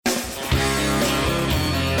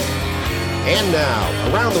And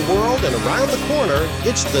now, around the world and around the corner,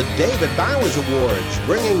 it's the David Bowers Awards,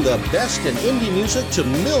 bringing the best in indie music to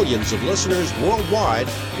millions of listeners worldwide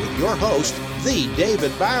with your host, the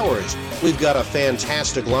David Bowers. We've got a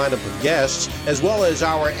fantastic lineup of guests, as well as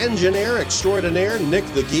our engineer extraordinaire, Nick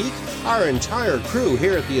the Geek, our entire crew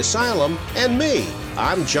here at the Asylum, and me.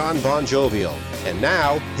 I'm John Bon Jovial. And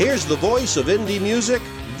now, here's the voice of indie music,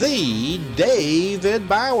 the David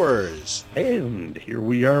Bowers. And here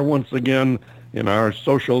we are once again in our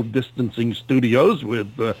social distancing studios with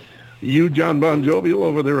you, John Bon Jovial,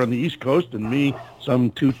 over there on the East Coast, and me some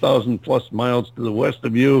 2,000 plus miles to the west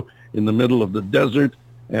of you in the middle of the desert,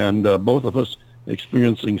 and both of us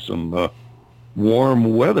experiencing some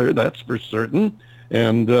warm weather, that's for certain.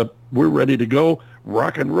 And we're ready to go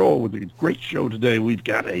rock and roll with a great show today. We've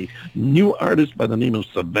got a new artist by the name of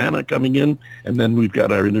Savannah coming in, and then we've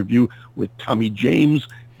got our interview with Tommy James.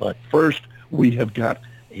 But first, we have got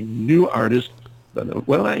a new artist.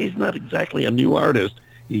 Well, he's not exactly a new artist.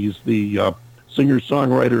 He's the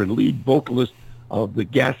singer-songwriter and lead vocalist of the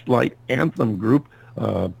Gaslight Anthem group.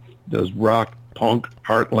 Does rock, punk,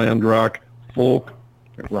 heartland rock, folk,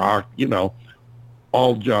 rock, you know,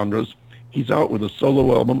 all genres. He's out with a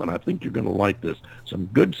solo album, and I think you're going to like this. Some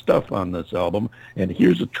good stuff on this album. And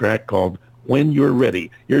here's a track called When You're Ready.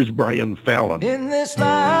 Here's Brian Fallon. In this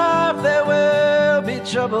life there will be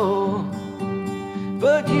trouble,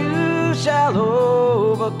 but you shall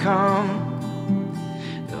overcome.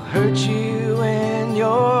 They'll hurt you in your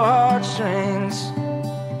heartstrings.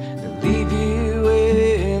 They'll leave you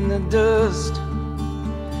in the dust.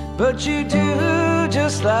 But you do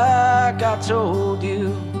just like I told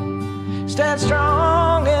you. Stand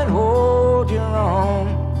strong and hold your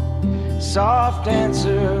own. Soft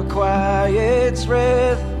answer quiets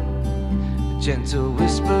wrath. A gentle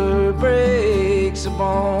whisper breaks a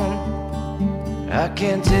bone. I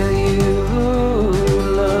can't tell you who to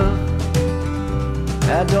love.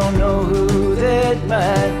 I don't know who that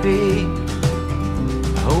might be.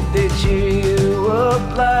 I hope they cheer you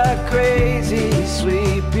up like crazy,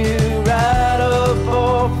 sweep you right up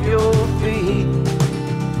off your feet.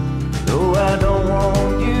 No, I don't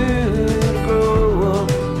want you to grow up,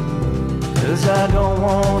 'cause I don't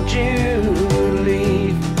want you to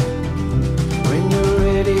leave. When you're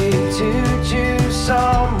ready to choose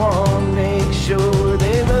someone, make sure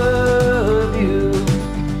they love you.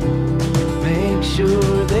 Make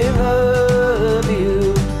sure they love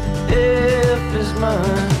you half as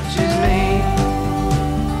much as me.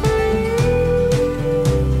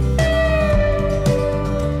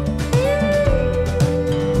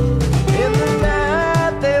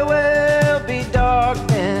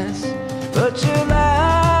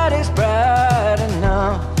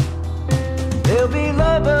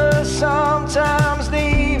 Sometimes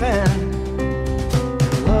leaving,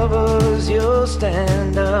 lovers you'll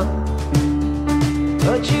stand up,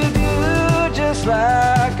 but you do just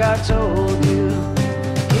like I told you.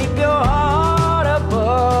 Keep your heart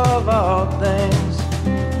above all things.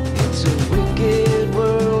 It's a wicked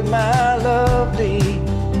world, my lovely,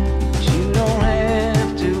 but you don't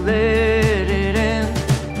have to let it in.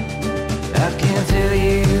 I can't tell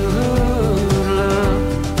you who to love.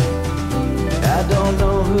 I don't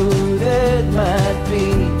know who that might be.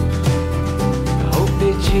 I hope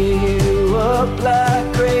they cheer you up like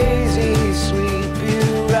crazy, sweep you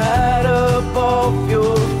right up off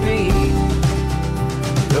your feet.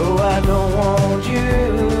 No, I don't want you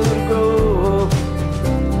to grow up,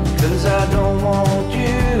 'cause I don't want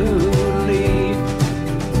you to leave.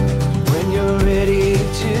 When you're ready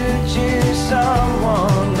to choose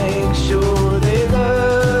someone, make sure they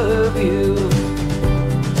love you.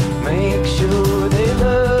 Make sure they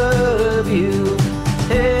love you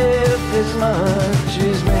half as much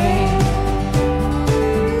as me.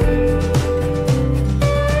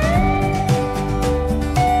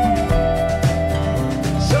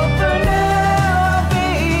 So for now I'll be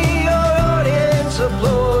your audience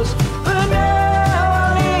applause. For now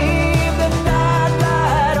I'll leave the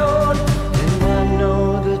nightlight on, and I know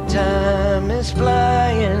the time is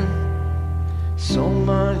flying. So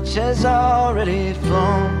much has already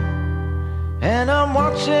flown, and I'm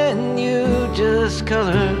watching you just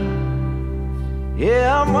color.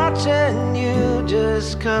 Yeah, I'm watching you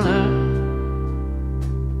just color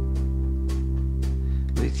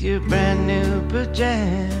with your brand new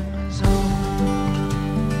pajamas on.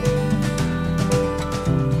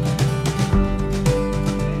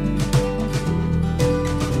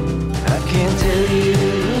 I can't tell you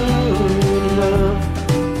who to love.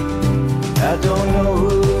 I don't know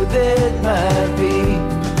who that might be.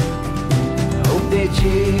 I hope they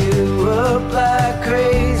cheer you up like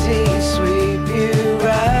crazy, sweep you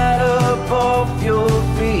right up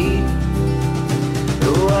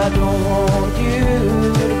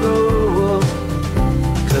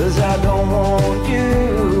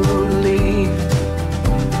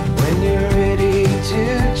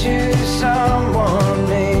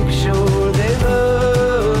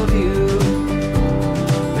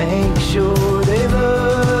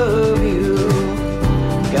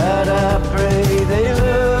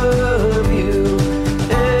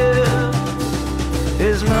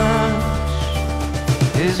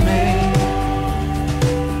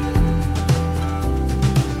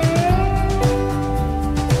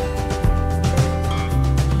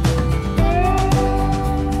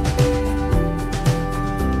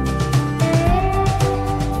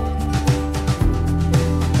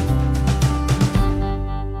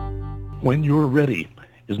When You're Ready.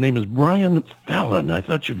 His name is Brian Fallon. I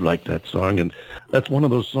thought you'd like that song, and that's one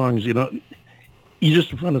of those songs, you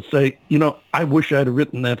just want to say, I wish I'd have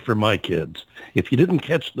written that for my kids. If you didn't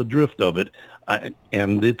catch the drift of it,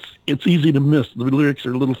 and it's easy to miss. The lyrics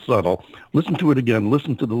are a little subtle. Listen to it again.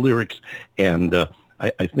 Listen to the lyrics, and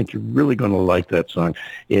I think you're really going to like that song.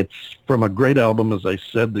 It's from a great album, as I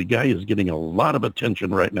said. The guy is getting a lot of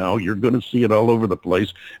attention right now. You're going to see it all over the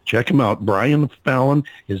place. Check him out, Brian Fallon.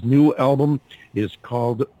 His new album is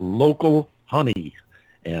called Local Honey,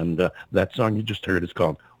 and that song you just heard is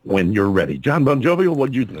called When You're Ready. John Bon Jovi,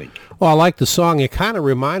 what'd you think? Well, I like the song. It kind of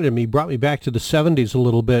reminded me, brought me back to the 70s a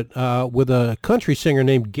little bit with a country singer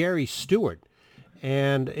named Gary Stewart.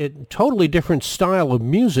 And it totally different style of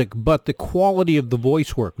music, but the quality of the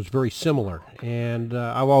voice work was very similar. And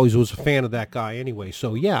I always was a fan of that guy anyway.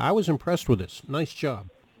 So, yeah, I was impressed with this. Nice job.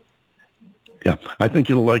 Yeah, I think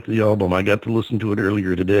you'll like the album. I got to listen to it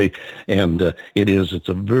earlier today, and it's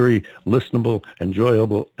a very listenable,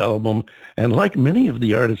 enjoyable album. And like many of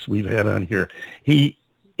the artists we've had on here, he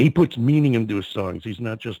puts meaning into his songs. He's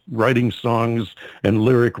not just writing songs and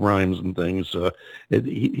lyric rhymes and things.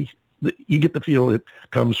 You get the feel it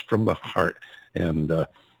comes from the heart. And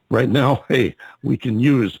right now, hey, we can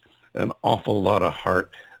use an awful lot of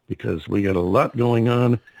heart because we got a lot going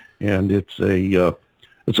on, and it's a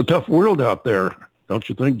tough world out there. Don't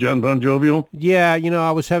you think, John Bon Jovial? Yeah,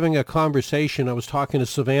 I was having a conversation. I was talking to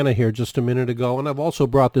Savannah here just a minute ago, and I've also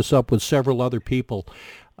brought this up with several other people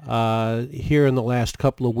here in the last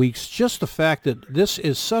couple of weeks. Just the fact that this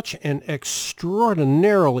is such an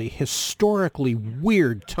extraordinarily, historically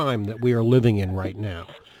weird time that we are living in right now.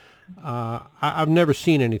 I've never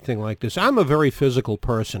seen anything like this. I'm a very physical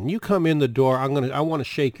person. You come in the door, I want to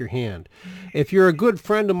shake your hand. If you're a good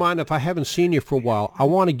friend of mine, if I haven't seen you for a while, I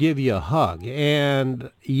want to give you a hug. And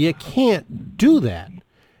you can't do that.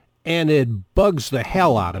 And it bugs the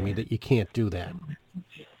hell out of me that you can't do that.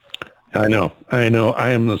 I know. I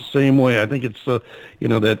am the same way. I think it's,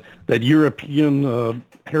 that European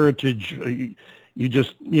heritage, you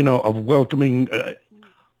just, of welcoming.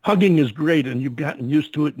 Hugging is great, and you've gotten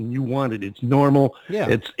used to it, and you want it. It's normal.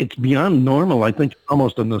 Yeah. It's beyond normal. I think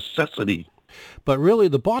almost a necessity. But really,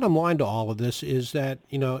 the bottom line to all of this is that,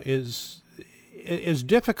 as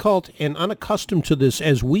difficult and unaccustomed to this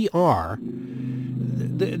as we are,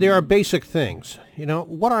 there are basic things.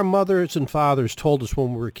 What our mothers and fathers told us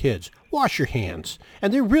when we were kids: wash your hands.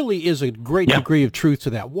 And there really is a great degree of truth to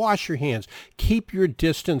that. Wash your hands. Keep your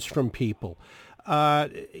distance from people.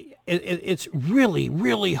 It's really,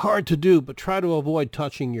 really hard to do, but try to avoid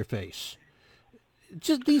touching your face.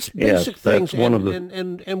 Just these basic things,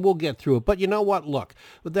 and we'll get through it. But you know what? Look,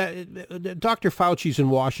 Dr. Fauci's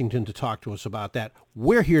in Washington to talk to us about that.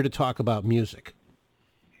 We're here to talk about music.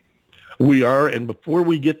 We are, and before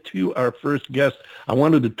we get to our first guest, I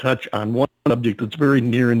wanted to touch on one subject that's very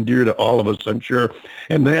near and dear to all of us, I'm sure,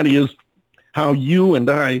 and that is how you and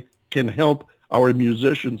I can help our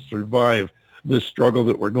musicians survive this struggle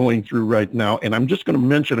that we're going through right now. And I'm just going to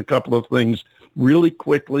mention a couple of things really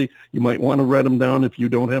quickly. You might want to write them down if you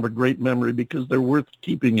don't have a great memory, because they're worth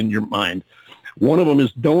keeping in your mind. One of them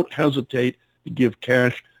is don't hesitate to give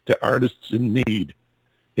cash to artists in need.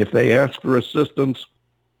 If they ask for assistance,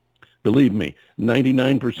 believe me,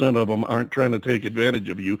 99% of them aren't trying to take advantage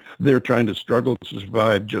of you. They're trying to struggle to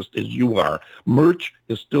survive just as you are. Merch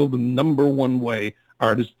is still the number one way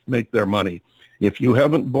artists make their money. If you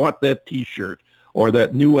haven't bought that T-shirt or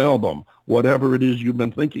that new album, whatever it is you've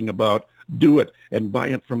been thinking about, do it and buy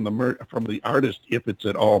it from the artist if it's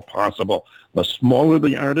at all possible. The smaller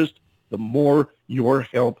the artist, the more your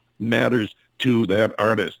help matters to that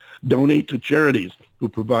artist. Donate to charities who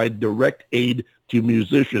provide direct aid to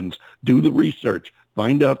musicians. Do the research.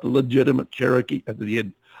 Find out the legitimate charities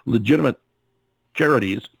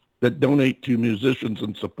that donate to musicians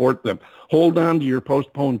and support them. Hold on to your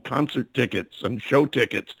postponed concert tickets and show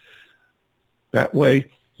tickets. That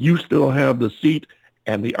way, you still have the seat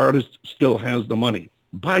and the artist still has the money.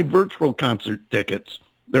 Buy virtual concert tickets.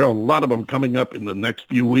 There are a lot of them coming up in the next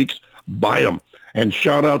few weeks. Buy them. And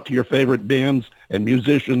shout out to your favorite bands and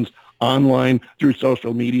musicians online through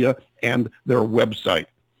social media and their website.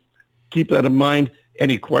 Keep that in mind.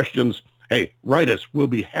 Any questions? Hey, write us. We'll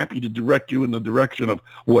be happy to direct you in the direction of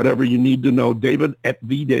whatever you need to know. David at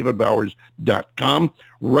TheDavidBowers.com.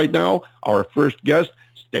 Right now, our first guest,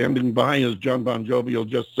 standing by, as John Bon Jovial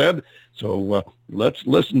just said. So let's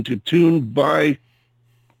listen to tune by a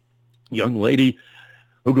young lady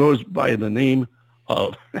who goes by the name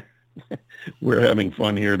of, we're having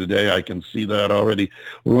fun here today, I can see that already,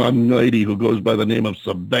 one lady who goes by the name of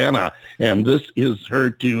Savannah. And this is her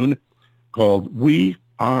tune called We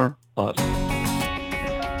Are us.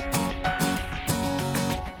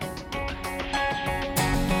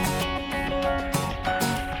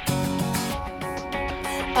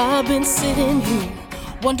 I've been sitting here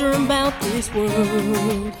wondering about this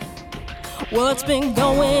world. What's been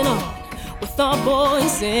going on with our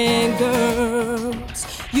boys and girls?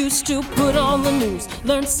 Used to put on the news,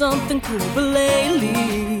 learn something cool, but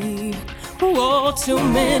lately, oh, too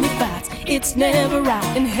many fights, it's never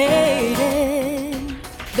right. And hating,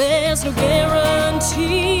 there's no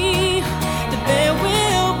guarantee that there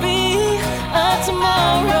will be a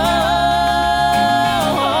tomorrow.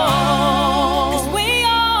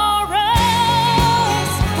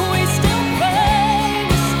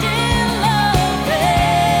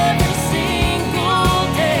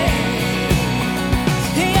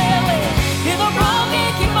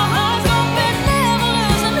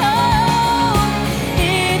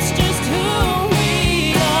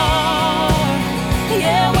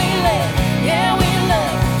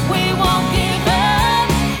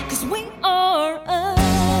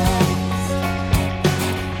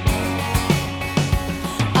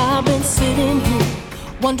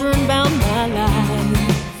 Wondering about my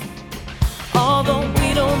life. Although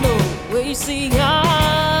we don't know, we see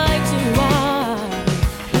eye to eye.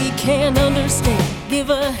 We can understand, give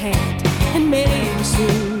a hand, and make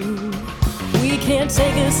soon. We can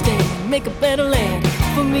take a stand, make a better land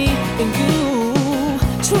for me and you.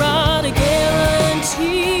 Try to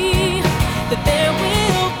guarantee that there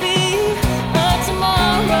will be a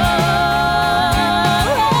tomorrow.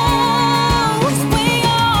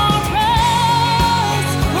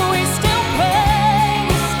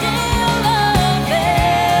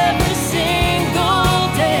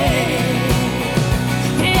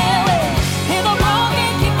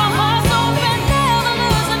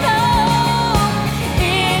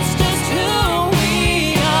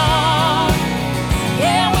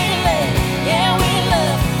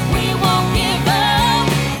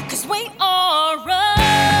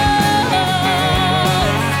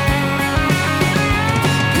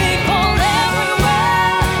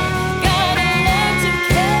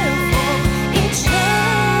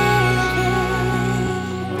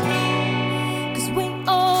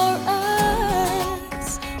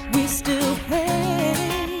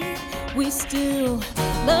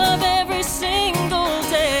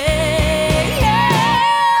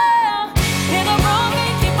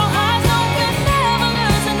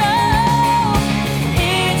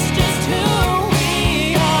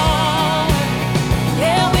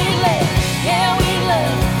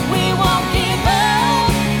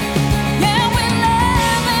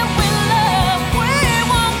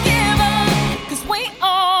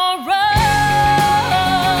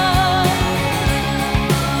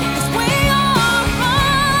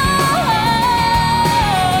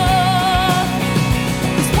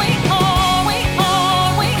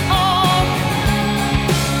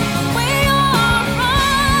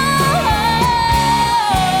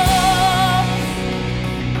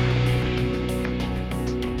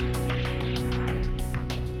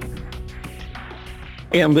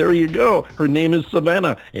 And there you go. Her name is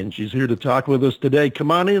Savannah, and she's here to talk with us today.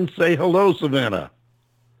 Come on in, say hello, Savannah.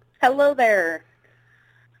 Hello there.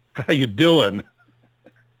 How you doing?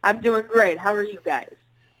 I'm doing great. How are you guys?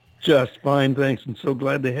 Just fine, thanks, and so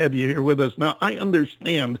glad to have you here with us. Now, I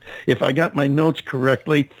understand, if I got my notes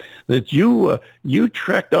correctly, that you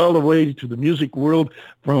trekked all the way to the music world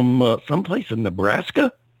from someplace in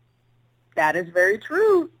Nebraska? That is very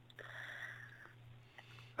true.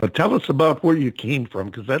 Tell us about where you came from,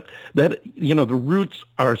 because that the roots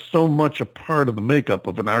are so much a part of the makeup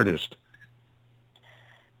of an artist.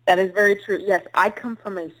 That is very true. Yes, I come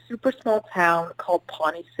from a super small town called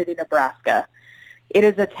Pawnee City, Nebraska. It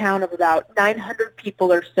is a town of about 900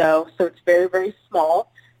 people or so it's very, very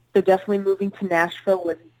small. So definitely moving to Nashville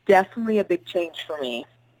was definitely a big change for me.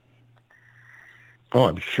 Oh,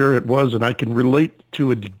 I'm sure it was, and I can relate to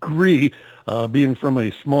a degree, being from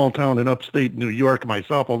a small town in upstate New York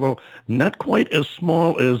myself, although not quite as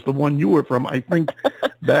small as the one you were from. I think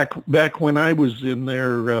back when I was in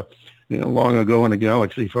there, long ago in a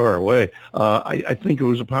galaxy far away, I think it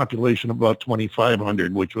was a population of about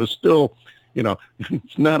 2,500, which was still,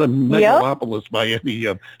 it's not a megalopolis by any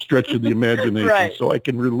stretch of the imagination. Right. So I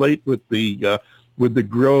can relate with the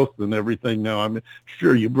growth and everything. Now, I'm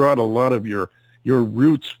sure you brought a lot of your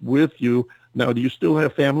roots with you. Now, do you still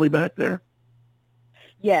have family back there?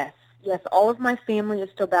 Yes. All of my family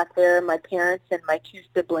is still back there. My parents and my 2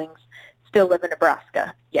 siblings still live in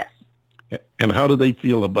Nebraska. Yes. And how do they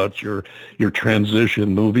feel about your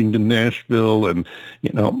transition, moving to Nashville, and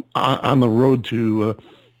on the road to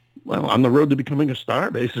becoming a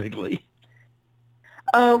star, basically?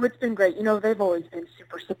 Oh, it's been great. They've always been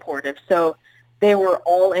super supportive. So they were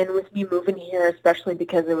all in with me moving here, especially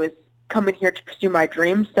because it was coming here to pursue my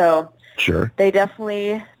dreams. So Sure. they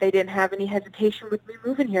didn't have any hesitation with me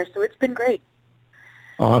moving here. So it's been great.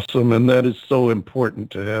 Awesome, and that is so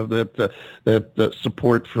important to have that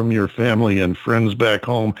support from your family and friends back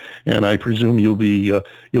home. And I presume you'll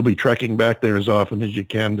be trekking back there as often as you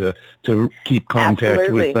can to keep contact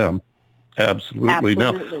Absolutely. with them. Absolutely.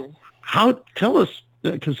 Now, tell us,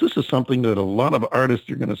 because this is something that a lot of artists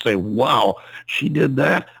are going to say, "Wow, she did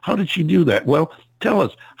that. How did she do that?" Well, tell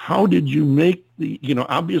us, how did you make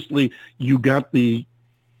obviously you got the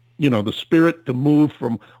spirit to move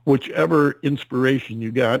from whichever inspiration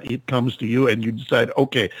you got, it comes to you and you decide,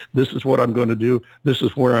 okay, this is what I'm going to do. This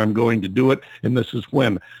is where I'm going to do it. And this is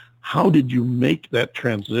when. How did you make that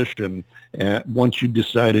transition once you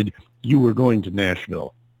decided you were going to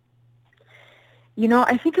Nashville?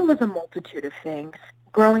 I think it was a multitude of things.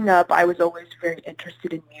 Growing up, I was always very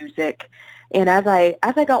interested in music. And as I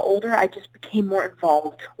got older, I just became more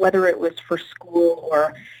involved, whether it was for school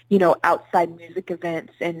or, outside music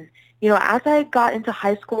events. And, as I got into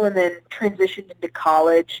high school and then transitioned into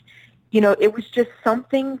college, it was just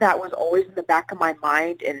something that was always in the back of my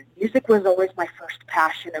mind. And music was always my first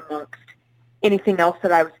passion amongst anything else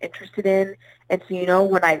that I was interested in. And so,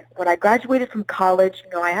 when I graduated from college,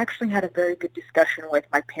 I actually had a very good discussion with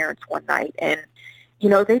my parents one night. And,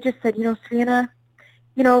 they just said, Savannah,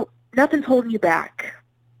 nothing's holding you back.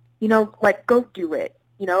 Go do it.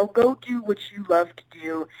 Go do what you love to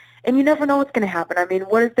do. And you never know what's going to happen. I mean,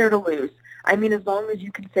 what is there to lose? I mean, as long as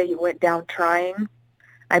you can say you went down trying,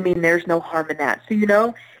 I mean, there's no harm in that.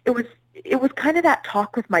 So, it was kind of that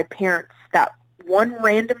talk with my parents that one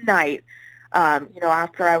random night,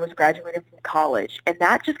 after I was graduating from college. And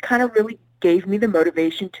that just kind of really gave me the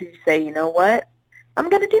motivation to say, you know what, I'm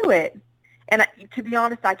going to do it. And to be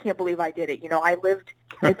honest, I can't believe I did it. I lived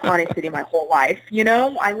in Pawnee City my whole life.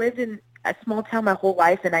 I lived in a small town my whole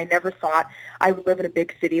life, and I never thought I would live in a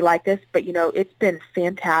big city like this. But, it's been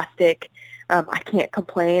fantastic. I can't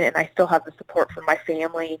complain, and I still have the support from my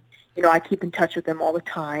family. I keep in touch with them all the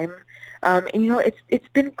time. And, it's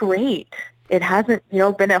been great. It hasn't,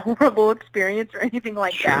 been a horrible experience or anything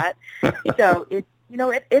like that. So,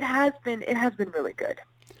 it has been really good.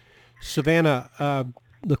 Savannah,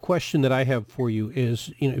 the question that I have for you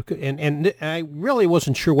is, and I really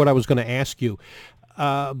wasn't sure what I was going to ask you,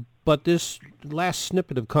 but this last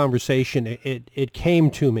snippet of conversation, it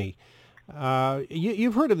came to me.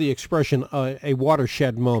 You've heard of the expression, a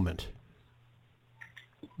watershed moment,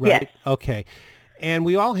 right? Yes. Okay. And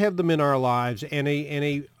we all have them in our lives, and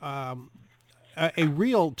a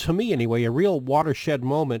real, to me anyway, a real watershed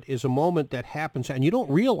moment is a moment that happens, and you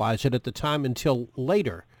don't realize it at the time until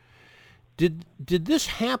later. Did this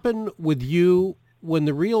happen with you when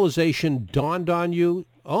the realization dawned on you?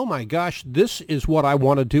 Oh my gosh, this is what I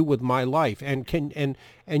want to do with my life. And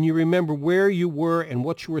you remember where you were and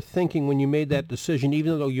what you were thinking when you made that decision,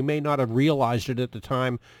 even though you may not have realized it at the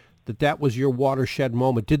time that was your watershed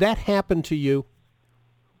moment. Did that happen to you?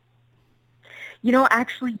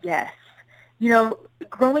 Actually, yes.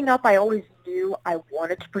 Growing up, I always knew I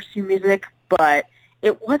wanted to pursue music, but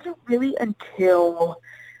it wasn't really until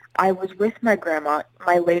I was with my grandma,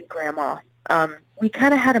 my late grandma. We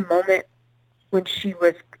kind of had a moment when she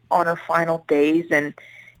was on her final days, and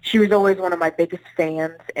she was always one of my biggest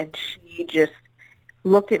fans, and she just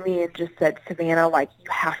looked at me and just said, Savannah,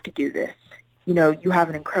 you have to do this. You have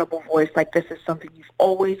an incredible voice. This is something you've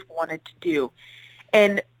always wanted to do.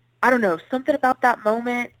 And I don't know, something about that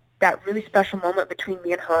moment, that really special moment between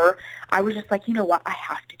me and her, I was just like, you know what, I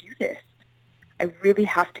have to do this. I really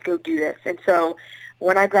have to go do this. And so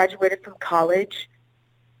when I graduated from college,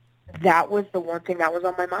 that was the one thing that was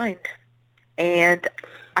on my mind. And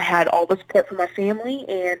I had all the support from my family,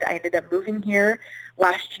 and I ended up moving here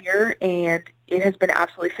last year, and it has been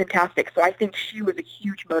absolutely fantastic. So I think she was a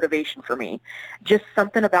huge motivation for me. Just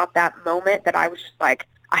something about that moment that I was just like,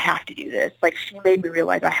 I have to do this. She made me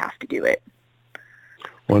realize I have to do it.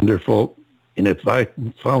 Wonderful. And if I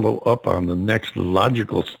follow up on the next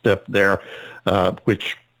logical step there,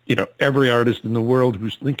 which, every artist in the world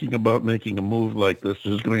who's thinking about making a move like this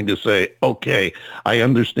is going to say, okay, I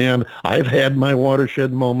understand I've had my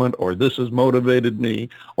watershed moment, or this has motivated me,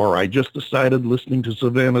 or I just decided listening to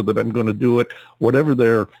Savannah that I'm going to do it. Whatever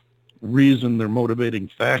their reason, their motivating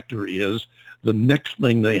factor is, the next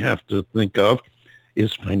thing they have to think of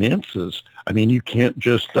is finances. I mean, you can't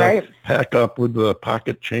just pack up with a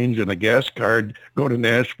pocket change and a gas card, go to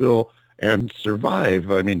Nashville and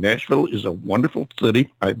survive. I mean, Nashville is a wonderful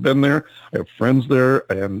city. I've been there. I have friends there.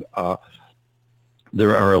 And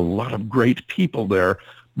there are a lot of great people there,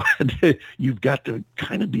 but you've got to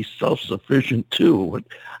kind of be self-sufficient too.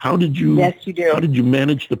 How did you? Yes, you do. How did you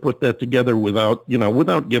manage to put that together without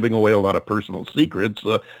giving away a lot of personal secrets?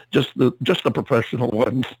 Just the professional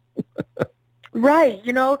ones. Right.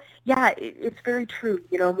 Yeah, it's very true.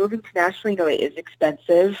 Moving to Nashville, it is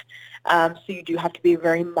expensive. So you do have to be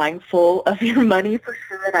very mindful of your money for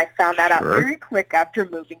sure. And I found that out very quick after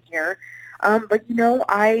moving here. But,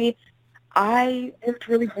 I worked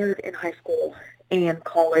really hard in high school and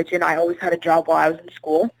college, and I always had a job while I was in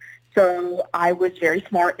school. So I was very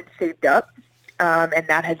smart and saved up. And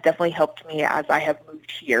that has definitely helped me as I have moved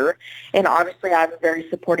here. And obviously I have a very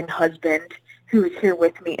supporting husband who is here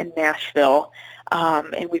with me in Nashville.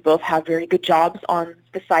 And we both have very good jobs on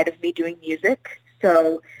the side of me doing music.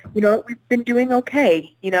 So, we've been doing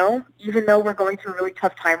okay, even though we're going through a really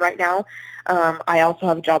tough time right now. I also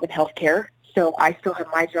have a job in healthcare. So I still have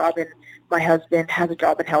my job, and my husband has a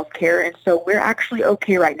job in healthcare. And so we're actually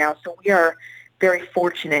okay right now. So we are very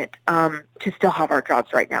fortunate to still have our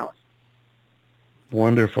jobs right now.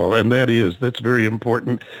 Wonderful. And that's very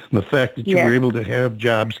important. And the fact that you were able to have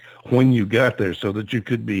jobs when you got there so that you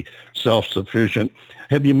could be self-sufficient.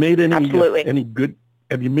 Have you made any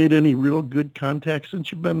real good contacts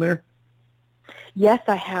since you've been there? Yes,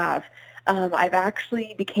 I have. I've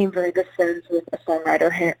actually became very good friends with a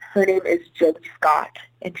songwriter. Her name is Joey Scott,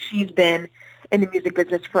 and she's been in the music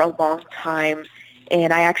business for a long time.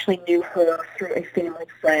 And I actually knew her through a family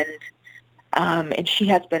friend. And she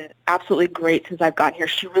has been absolutely great since I've gotten here.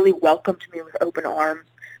 She really welcomed me with open arms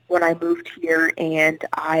when I moved here, and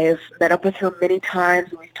I've met up with her many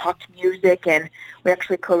times. We've talked music, and we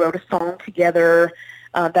actually co-wrote a song together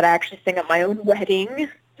that I actually sang at my own wedding.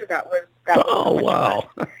 So that was wow.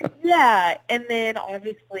 Fun. Yeah, and then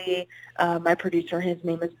obviously my producer, his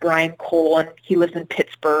name is Brian Cole, and he lives in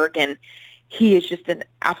Pittsburgh, and he is just an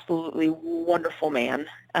absolutely wonderful man.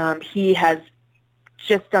 He has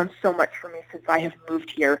just done so much for me since I have moved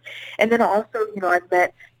here. And then also, I've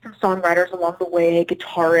met some songwriters along the way,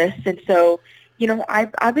 guitarists, and so,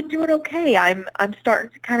 I've been doing okay. I'm starting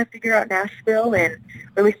to kind of figure out Nashville and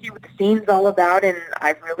really see what the scene's all about, and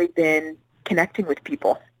I've really been connecting with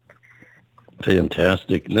people.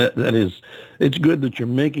 Fantastic. That is, it's good that you're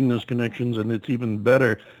making those connections, and it's even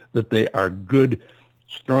better that they are good,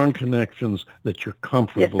 strong connections that you're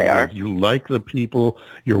comfortable with. You like the people,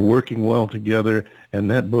 you're working well together, and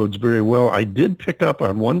that bodes very well. I did pick up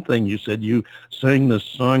on one thing. You said you sang this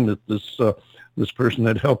song that this person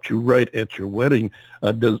had helped you write at your wedding.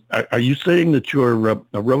 Are you saying that you're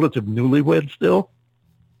a relative newlywed still?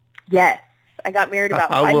 Yes. I got married about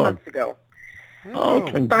 5 months ago. Oh,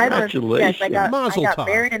 congratulations. Yes, I got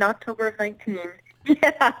married in October of 19.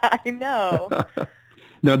 Yeah, I know.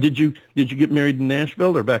 Now, did you get married in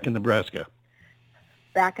Nashville or back in Nebraska?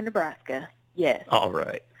 Back in Nebraska, yes. All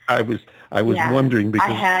right. I was wondering because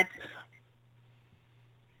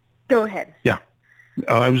Go ahead. Yeah.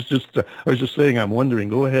 I was just saying. I'm wondering.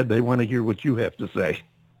 Go ahead. They want to hear what you have to say.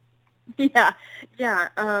 Yeah.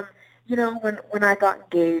 When I got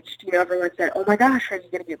engaged, everyone said, "Oh my gosh, are you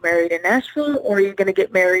going to get married in Nashville or are you going to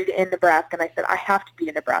get married in Nebraska?" And I said, "I have to be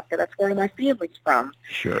in Nebraska. That's where my family's from."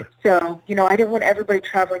 Sure. So, I didn't want everybody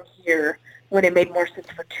traveling here when it made more sense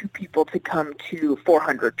for 2 people to come to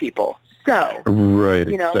 400 people. So. Right.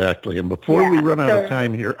 Exactly. And before we run out of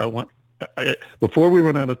time here, I want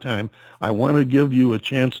to give you a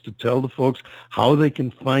chance to tell the folks how they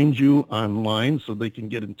can find you online so they can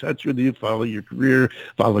get in touch with you, follow your career,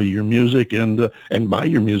 follow your music, and buy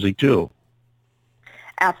your music too.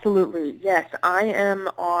 Absolutely. Yes. I am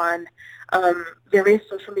on various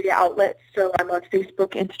social media outlets. So I'm on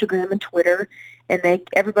Facebook, Instagram, and Twitter. And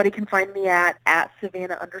everybody can find me at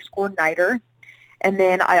Savannah_Niter. And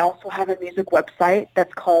then I also have a music website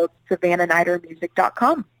that's called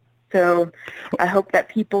SavannahNiterMusic.com. So I hope that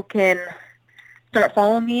people can start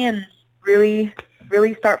following me and really,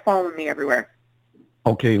 really start following me everywhere.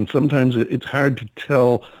 Okay, and sometimes it's hard to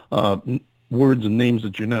tell words and names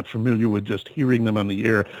that you're not familiar with just hearing them on the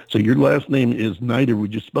air. So your last name is Niter.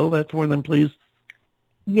 Would you spell that for them, please?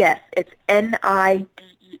 Yes, it's Nider.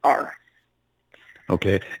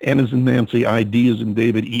 Okay, N as in Nancy, I-D as in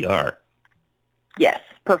David, E-R. Yes,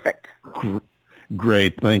 perfect.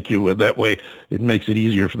 Great, thank you. That way it makes it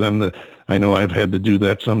easier for them. I know I've had to do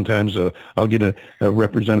that sometimes. I'll get a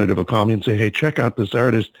representative will call me and say, "Hey, check out this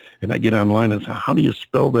artist," and I get online and say, "How do you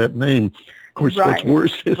spell that name?" Of course,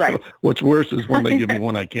 what's worse is when they give me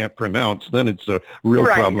one I can't pronounce. Then it's a real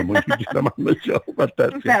problem when you get them on the show. But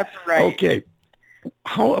that's right. Okay.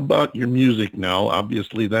 How about your music now?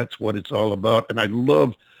 Obviously, that's what it's all about, and I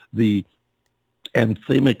love the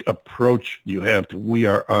anthemic approach you have to We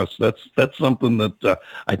Are Us. That's something that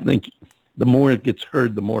I think the more it gets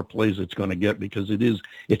heard, the more plays it's going to get, because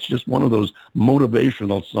it's just one of those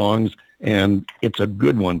motivational songs, and it's a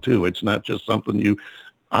good one too. It's not just something you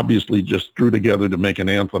obviously just threw together to make an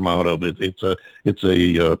anthem out of it. It's a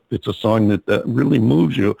song that really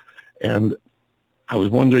moves you. And I was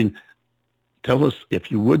wondering, tell us, if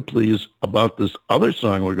you would please, about this other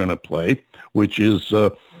song we're going to play, which is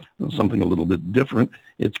something a little bit different.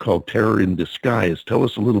 It's called Terror in Disguise. Tell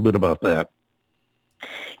us a little bit about that.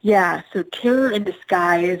 Yeah, so Terror in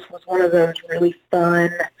Disguise was one of those really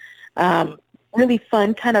fun, kind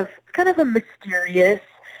of a mysterious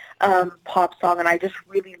pop song, and I just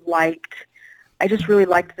really liked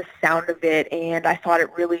the sound of it, and I thought it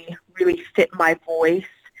really fit my voice.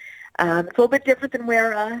 It's a little bit different than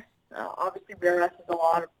Wear Us. Obviously, Wear Us is a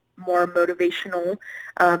lot more motivational,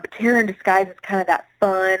 but Terror in Disguise is kind of that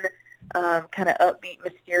fun, kind of upbeat,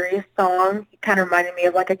 mysterious song. It kind of reminded me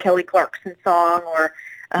of like a Kelly Clarkson song or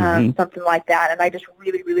something like that, and I just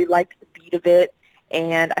really liked the beat of it,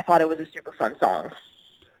 and I thought it was a super fun song.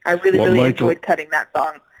 I really enjoyed cutting that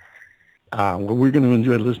song. Well, we're going to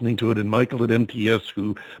enjoy listening to it, and Michael at MTS,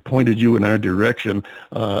 who pointed you in our direction,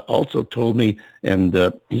 also told me, and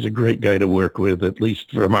he's a great guy to work with, at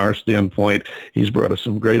least from our standpoint. He's brought us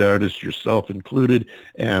some great artists, yourself included,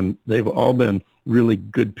 and they've all been really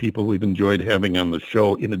good people we've enjoyed having on the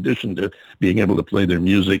show, in addition to being able to play their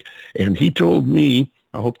music. And he told me,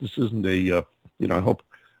 I hope this isn't I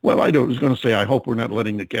was going to say, I hope we're not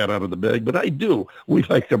letting the cat out of the bag, but I do. We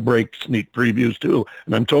like to break sneak previews, too.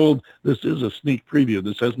 And I'm told this is a sneak preview.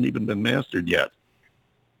 This hasn't even been mastered yet.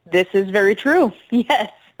 This is very true.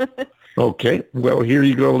 Yes. Okay. Well, here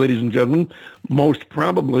you go, ladies and gentlemen. Most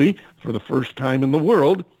probably, for the first time in the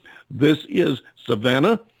world, this is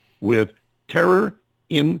Savannah with Terror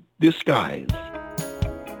in Disguise.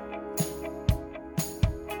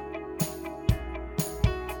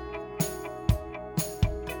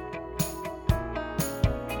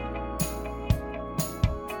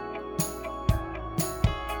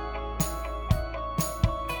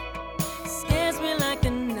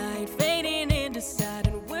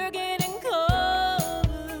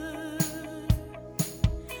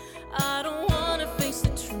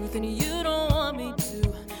 And you don't want me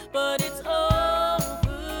to, but it's over.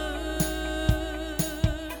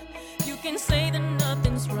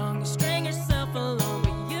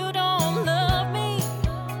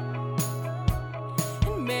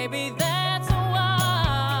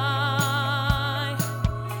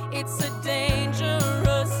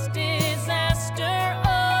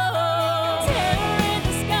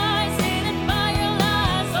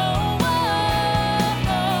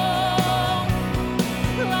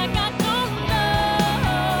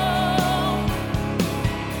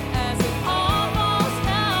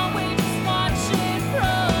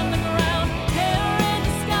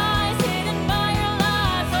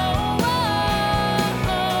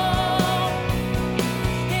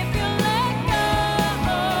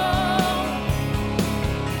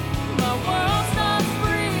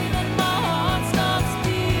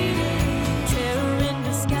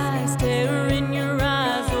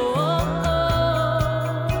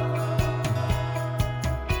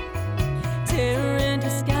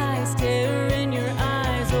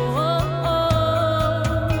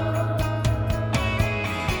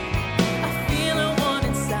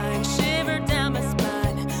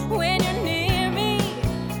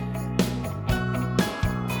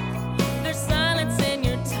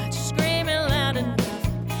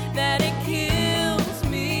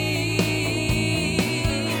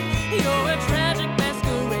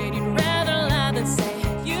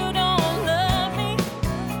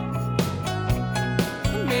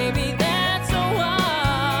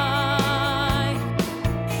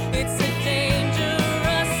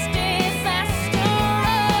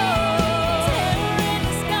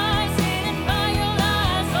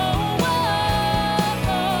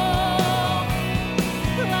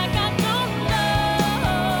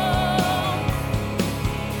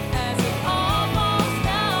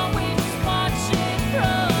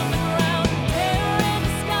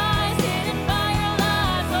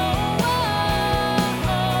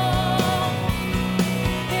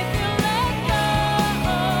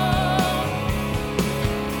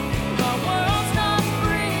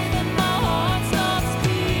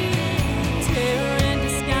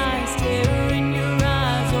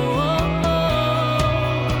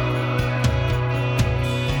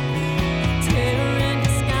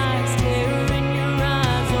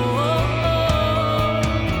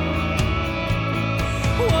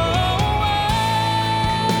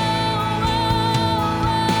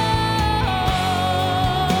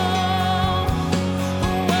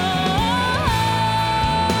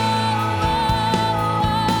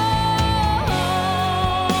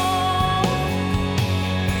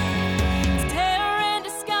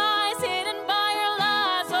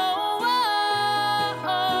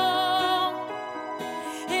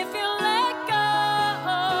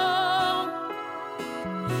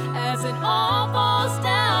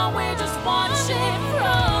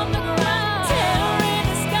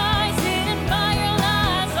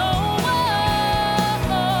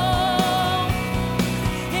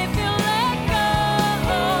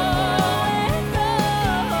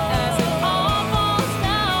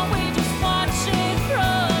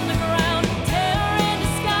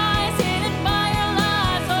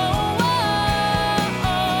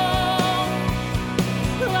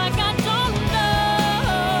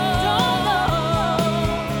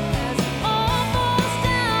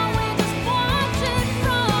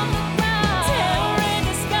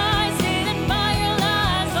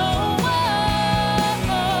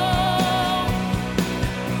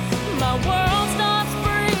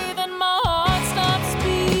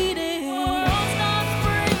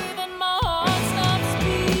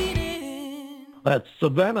 That's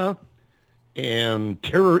Savannah and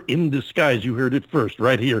Terror in Disguise. You heard it first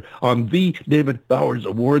right here on the David Bowers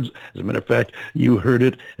Awards. As a matter of fact, you heard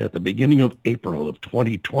it at the beginning of April of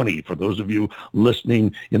 2020 for those of you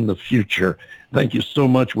listening in the future. Thank you so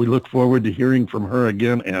much. We look forward to hearing from her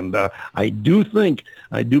again. And I do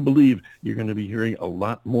believe you're going to be hearing a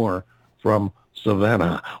lot more from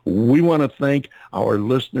Savannah. We want to thank our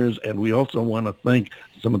listeners, and we also want to thank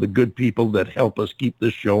some of the good people that help us keep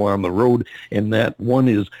this show on the road, and that one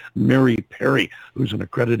is Mary Perry, who's an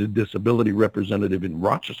accredited disability representative in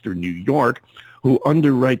Rochester, New York, who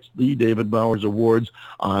underwrites the David Bowers Awards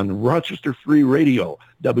on Rochester Free Radio,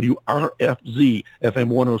 WRFZ FM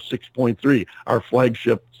 106.3, our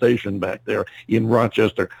flagship station back there in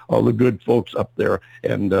Rochester. All the good folks up there.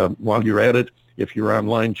 And while you're at it, if you're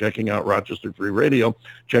online checking out Rochester Free Radio,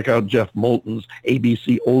 check out Jeff Moulton's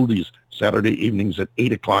ABC Oldies, Saturday evenings at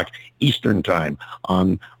 8 o'clock Eastern Time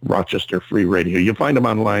on Rochester Free Radio. You find them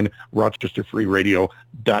online,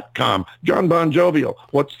 rochesterfreeradio.com. John Bon Jovial,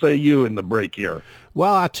 what say you in the break here?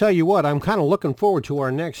 Well, I'll tell you what, I'm kind of looking forward to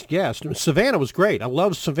our next guest. Savannah was great. I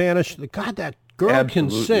love Savannah. God, that girl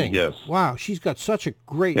Absolutely, can sing. yes. Wow, she's got such a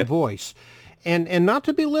great voice. And not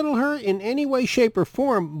to belittle her in any way, shape, or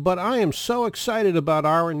form, but I am so excited about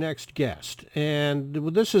our next guest. And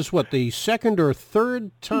this is, the second or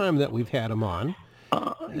third time that we've had him on.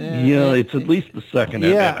 It's at least the second.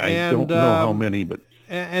 Yeah, I don't know how many, but...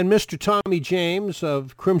 And Mr. Tommy James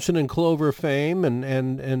of Crimson and Clover fame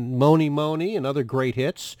and Moni Moni and other great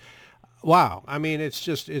hits. Wow. I mean,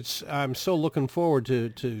 I'm so looking forward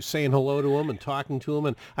to saying hello to him and talking to him.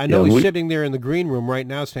 And I know he's sitting there in the green room right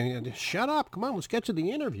now saying, shut up, come on, let's get to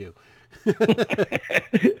the interview.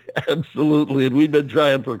 Absolutely. And we've been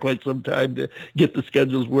trying for quite some time to get the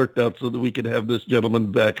schedules worked out so that we can have this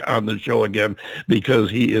gentleman back on the show again,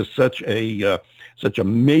 because he is such a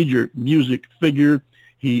major music figure.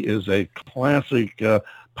 He is a classic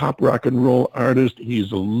pop rock and roll artist.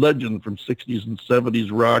 He's a legend from 60s and 70s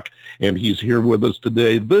rock, and he's here with us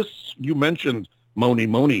today. This, you mentioned Moni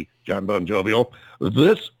Moni, John Bon Jovial.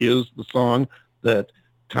 This is the song that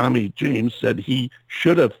Tommy James said he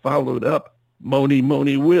should have followed up Moni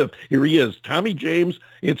Moni with. Here he is, Tommy James.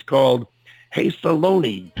 It's called Hey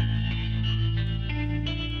Saloni.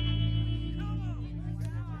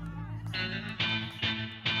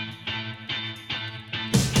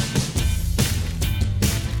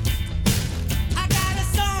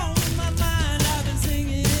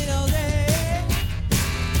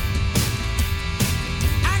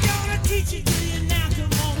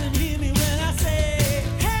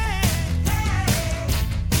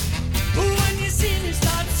 When you see me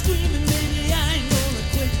start screaming, baby, I ain't gonna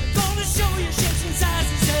quit. Gonna show you shapes and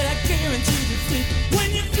sizes that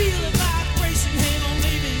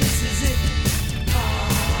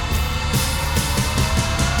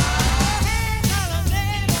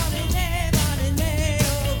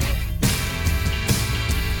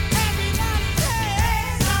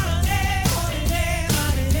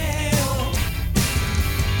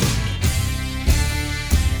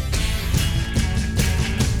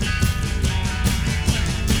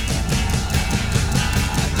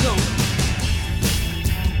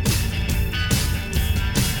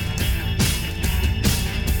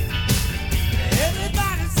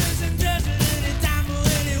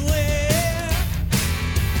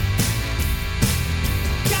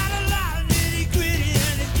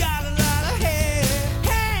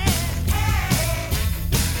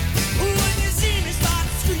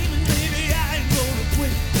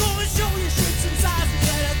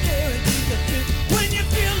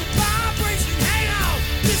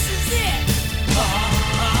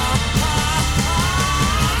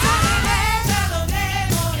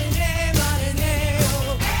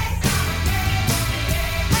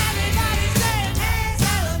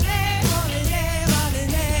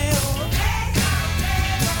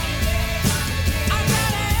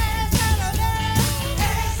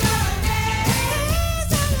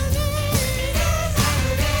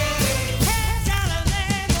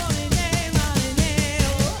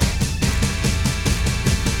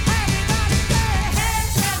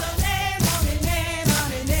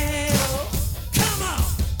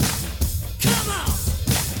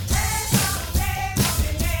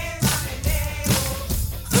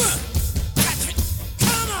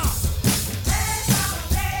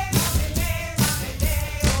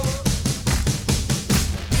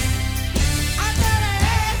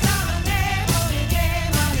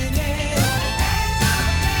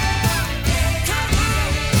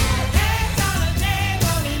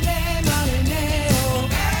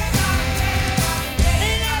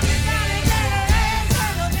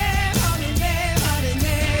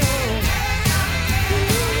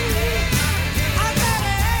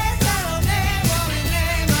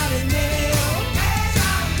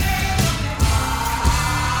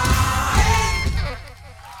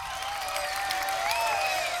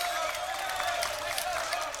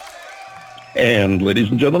And ladies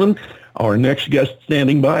and gentlemen, our next guest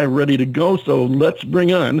standing by, ready to go. So let's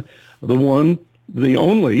bring on the one, the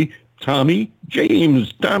only, Tommy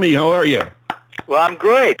James. Tommy, how are you? Well, I'm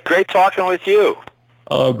great. Great talking with you.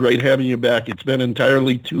 Oh, great having you back. It's been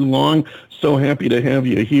entirely too long. So happy to have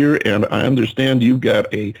you here, and I understand you've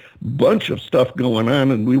got a bunch of stuff going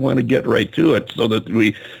on, and we want to get right to it so that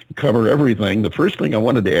we cover everything. The first thing I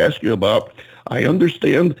wanted to ask you about, I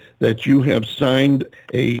understand that you have signed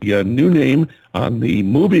a new name on the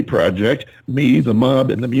movie project, Me, the Mob,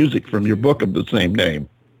 and the Music, from your book of the same name.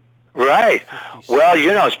 Right. Well,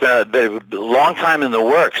 it's been a long time in the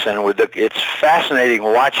works, and it's fascinating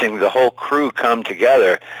watching the whole crew come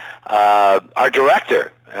together. Our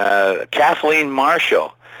director, Kathleen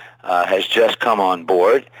Marshall, has just come on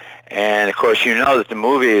board, and of course you know that the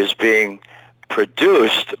movie is being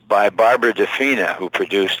produced by Barbara DeFina, who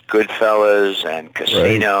produced Goodfellas and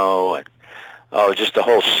Casino, right, and just a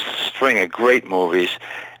whole string of great movies.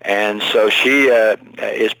 And so she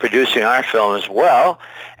is producing our film as well.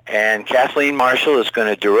 And Kathleen Marshall is going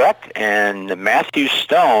to direct, and Matthew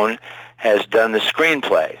Stone has done the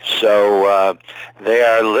screenplay. So they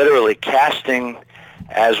are literally casting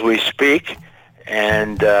as we speak,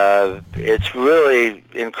 and it's really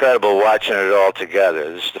incredible watching it all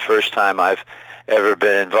together. This is the first time I've ever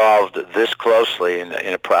been involved this closely in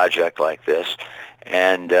a project like this,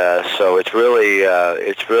 and so it's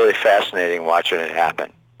really fascinating watching it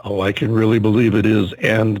happen. Oh, I can really believe it is.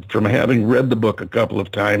 And from having read the book a couple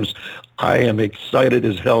of times, I am excited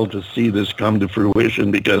as hell to see this come to fruition,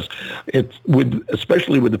 because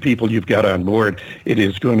especially with the people you've got on board, it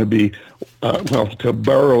is going to be, to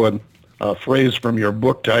borrow a phrase from your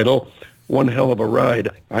book title, one hell of a ride.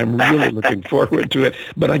 I'm really looking forward to it.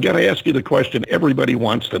 But I got to ask you the question everybody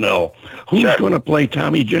wants to know. Who's going to play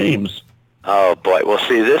Tommy James? Oh, boy. Well,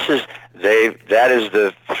 see, that is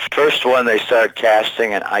the first one they started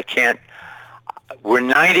casting, and we're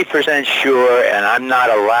 90% sure, and I'm not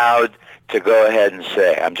allowed to go ahead and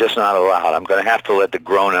say. I'm just not allowed. I'm going to have to let the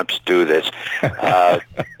grown-ups do this.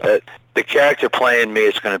 The character playing me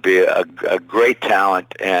is going to be a great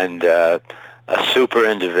talent and a super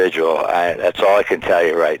individual. That's all I can tell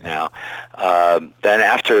you right now. Then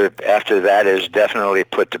after that is definitely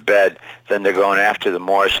put to bed, then they're going after the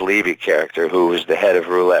Morris Levy character, who was the head of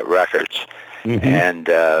Roulette Records, and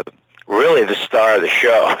really the star of the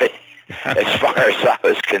show, as far as I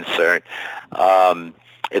was concerned.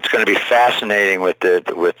 It's going to be fascinating with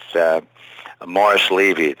Morris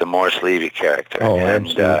Levy, the Morris Levy character. Oh,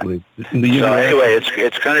 absolutely. So anyway,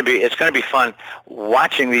 it's going to be fun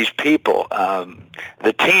watching these people.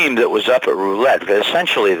 The team that was up at Roulette.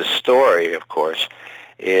 Essentially, the story, of course,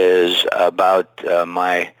 is about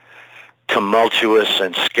my tumultuous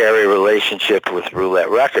and scary relationship with Roulette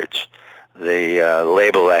Records, the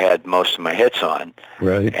label I had most of my hits on.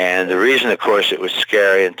 Right. And the reason, of course, it was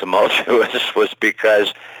scary and tumultuous was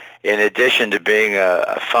because, in addition to being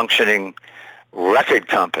a functioning record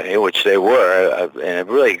company, which they were, and a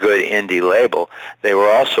really good indie label, they were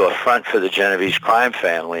also a front for the Genovese crime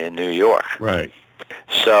family in New York. Right.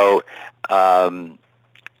 So,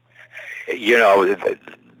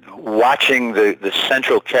 watching the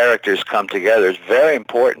central characters come together is very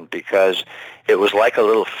important, because it was like a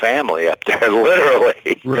little family up there,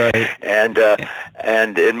 literally. Right. And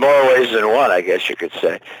in more ways than one, I guess you could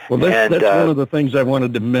say. Well, that's one of the things I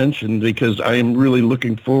wanted to mention, because I am really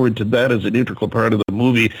looking forward to that as an integral part of the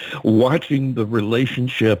movie, watching the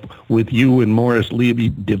relationship with you and Morris Levy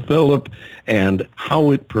develop and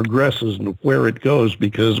how it progresses and where it goes,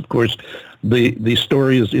 because, of course, the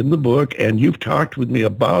story is in the book, and you've talked with me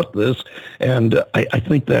about this, and I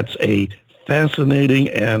think that's a fascinating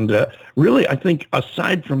and really, I think,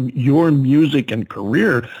 aside from your music and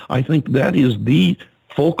career, I think that is the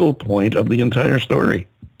focal point of the entire story.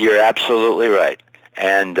 You're absolutely right.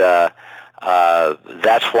 And that's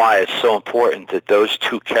why it's so important that those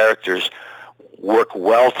two characters work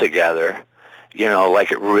well together,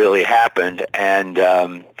 like it really happened. And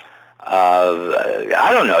I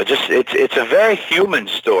don't know, it's a very human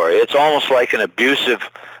story. It's almost like an abusive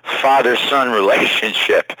father-son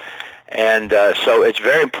relationship. And so it's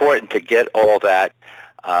very important to get all that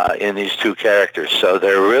in these two characters. So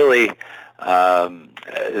they're really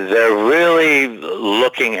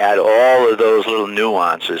looking at all of those little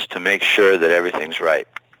nuances to make sure that everything's right.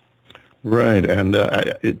 Right, and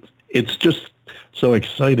it's just so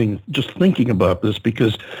exciting just thinking about this,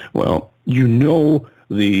 because, well,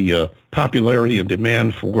 the popularity and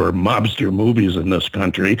demand for mobster movies in this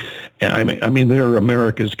country. And I mean, they're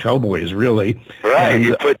America's cowboys, really. Right.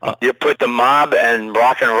 And, you put the mob and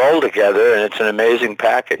rock and roll together, and it's an amazing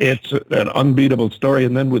package. It's an unbeatable story.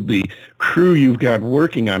 And then with the crew you've got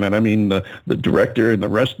working on it, I mean, the director and the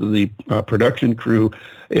rest of the production crew,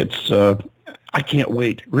 it's... I can't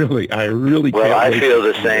wait, really. I really can't wait. Well, I feel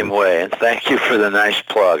the same way, and thank you for the nice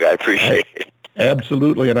plug. I appreciate it.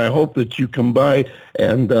 Absolutely, and I hope that you come by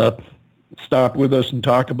and stop with us and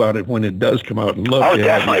talk about it when it does come out. And oh,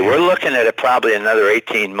 definitely. We're looking at it probably another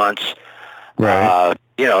 18 months. Right.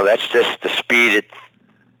 That's just the speed at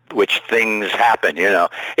which things happen,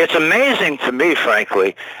 It's amazing to me,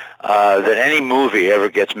 frankly, that any movie ever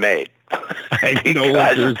gets made. I know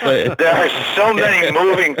what you're saying. There are so many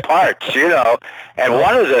moving parts, and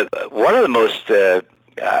one of the most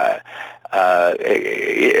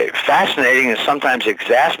fascinating and sometimes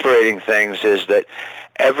exasperating things is that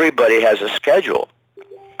everybody has a schedule.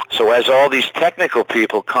 So as all these technical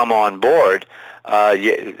people come on board,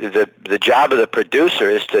 the job of the producer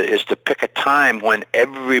is to pick a time when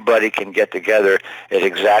everybody can get together at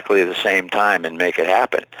exactly the same time and make it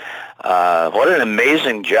happen. What an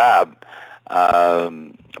amazing job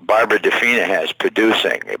Barbara DeFina has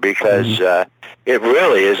producing, because it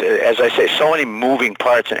really is, as I say, so many moving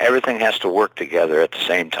parts and everything has to work together at the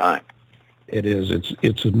same time. It is.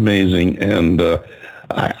 It's amazing, and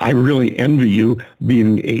I really envy you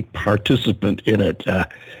being a participant in it.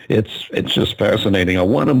 It's just fascinating. I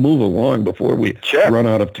want to move along before we run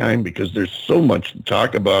out of time, because there's so much to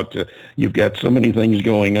talk about. You've got so many things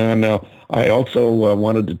going on now. I also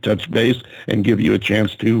wanted to touch base and give you a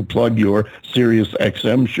chance to plug your Sirius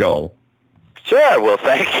XM show. Sure. Well,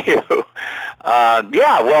 thank you.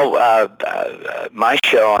 My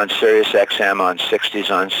show on Sirius XM on 60s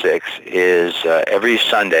on 6 is every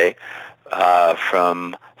Sunday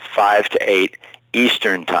from 5 to 8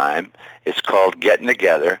 Eastern Time. It's called Getting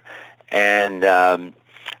Together. And,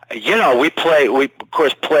 we of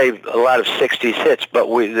course play a lot of 60s hits, but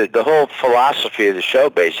the whole philosophy of the show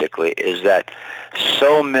basically is that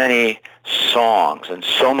so many songs and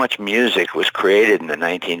so much music was created in the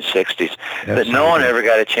 1960s that no one ever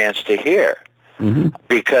got a chance to hear. Mm-hmm.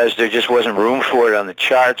 Because there just wasn't room for it on the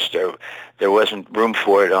charts. There wasn't room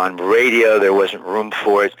for it on radio. There wasn't room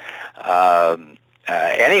for it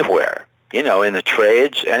anywhere, in the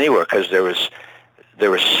trades, anywhere, because there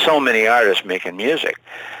were so many artists making music.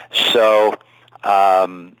 So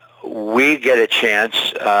we get a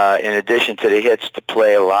chance, in addition to the hits, to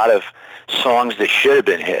play a lot of songs that should have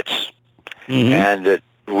been hits, and that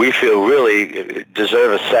we feel really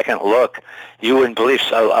deserve a second look. You wouldn't believe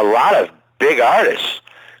a lot of big artists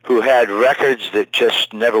who had records that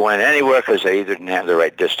just never went anywhere because they either didn't have the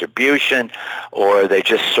right distribution or they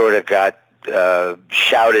just sort of got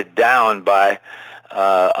shouted down by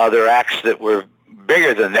other acts that were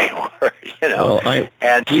bigger than they were,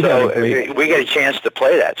 we get a chance to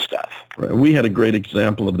play that stuff. Right. We had a great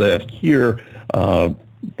example of that here.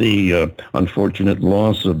 The unfortunate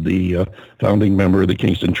loss of the founding member of the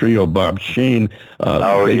Kingston Trio, Bob Shane.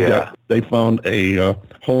 They found a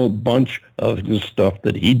whole bunch of his stuff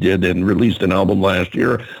that he did and released an album last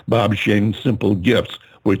year, Bob Shane's Simple Gifts,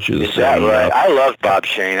 which is... Is that right? I love Bob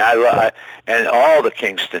Shane. And all the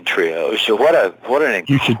Kingston Trio. So what an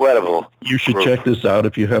incredible... You should check this out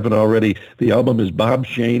if you haven't already. The album is Bob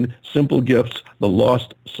Shane, Simple Gifts, The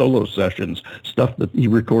Lost Solo Sessions, stuff that he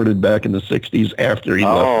recorded back in the 60s after he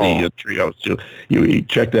left the trio. So you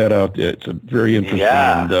check that out. It's a very interesting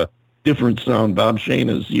and different sound. Bob Shane,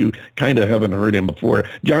 as you kind of haven't heard him before.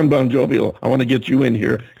 John Bon Jovi, I want to get you in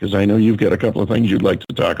here because I know you've got a couple of things you'd like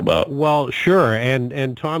to talk about. Well, sure.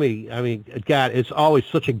 And Tommy, I mean, God, it's always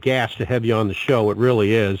such a gas to have you on the show. It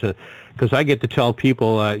really is. Because I get to tell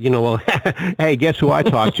people, hey, guess who I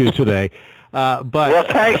talked to today? Well,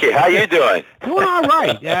 thank you. How you doing? Doing all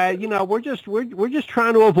right. We're just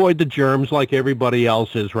trying to avoid the germs like everybody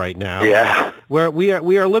else is right now. Yeah. We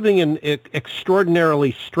are living in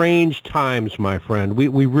extraordinarily strange times, my friend.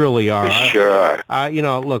 We really are. We sure are.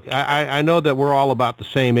 Look, I know that we're all about the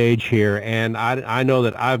same age here, and I know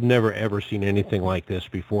that I've never ever seen anything like this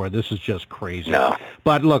before. This is just crazy. No.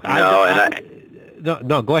 But look,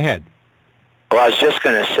 no, go ahead. Well, I was just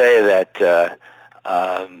going to say that.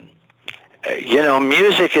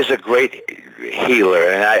 Music is a great healer,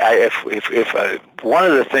 and if one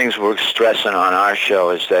of the things we're stressing on our show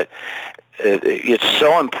is that it's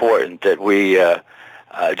so important that we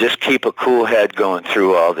just keep a cool head going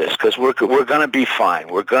through all this, because we're going to be fine.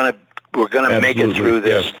 We're going to make it through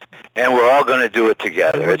this, and we're all going to do it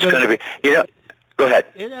together. It's going to be, Go ahead.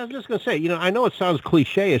 I was just going to say, I know it sounds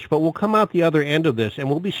cliche-ish, but we'll come out the other end of this, and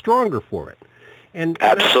we'll be stronger for it.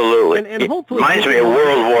 Absolutely. And hopefully, it reminds me of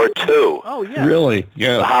World War II. Oh, yeah. Really?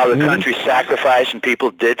 Yeah. How the country sacrificed and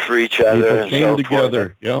people did for each other. People and came so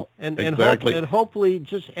together. Forth. Yeah. Exactly. And hopefully,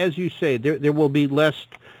 just as you say, there will be less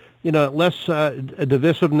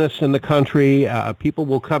divisiveness in the country. People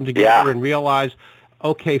will come together and realize,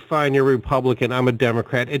 okay, fine, you're a Republican, I'm a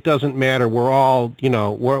Democrat. It doesn't matter. We're all,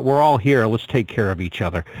 we're all here. Let's take care of each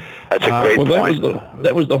other. That's a great point.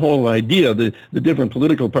 That was the whole idea. The different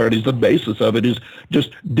political parties, the basis of it is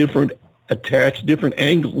just different attacks, different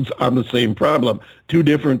angles on the same problem, two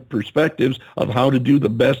different perspectives of how to do the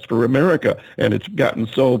best for America. And it's gotten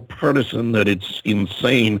so partisan that it's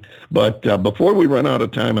insane. But before we run out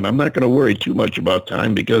of time, and I'm not going to worry too much about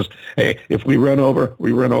time because, hey, if we run over,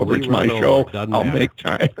 we run over. It's my show. I'll make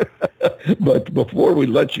time. But before we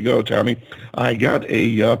let you go, Tommy, I got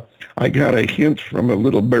a hint from a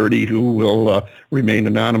little birdie who will remain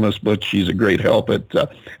anonymous, but she's a great help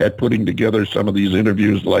at putting together some of these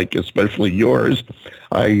interviews, like especially yours.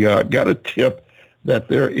 I got a tip that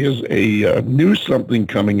there is a new something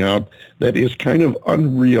coming out that is kind of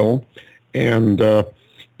unreal, and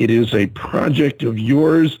it is a project of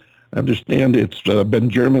yours. I understand it's been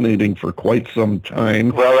germinating for quite some time.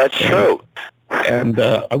 Well, that's true. And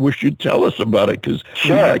I wish you'd tell us about it, because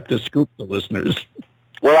we'd like to scoop the listeners.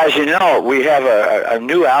 Well, as you know, we have a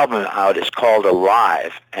new album out. It's called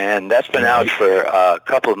Alive, and that's been out for a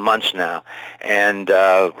couple of months now. And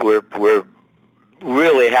we're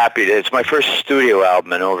really happy. It's my first studio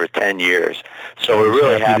album in over 10 years, so we're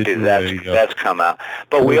really happy that's come out.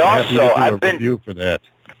 But we also, I've been review for that.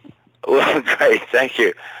 Well, great, thank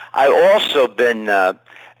you. I've also been.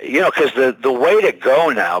 Because the way to go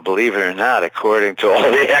now, believe it or not, according to all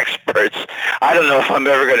the experts, I don't know if I'm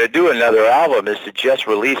ever going to do another album, is to just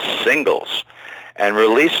release singles and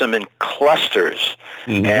release them in clusters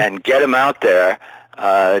and get them out there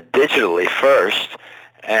digitally first.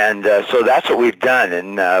 And so that's what we've done.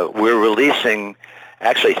 And we're releasing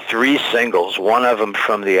actually 3 singles, one of them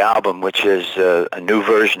from the album, which is a new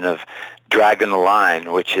version of Dragging the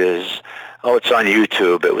Line, which is... it's on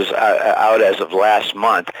YouTube. It was out as of last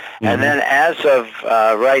month. And then as of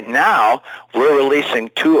right now, we're releasing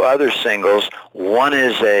 2 other singles. One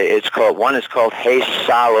is called Hey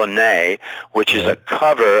Salome, which is a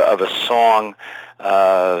cover of a song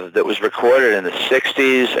that was recorded in the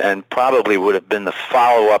 60s and probably would have been the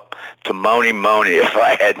follow-up to Moni Moni if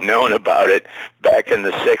I had known about it back in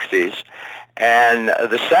the 60s. And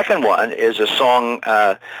the second one is a song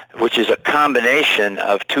which is a combination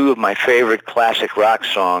of 2 of my favorite classic rock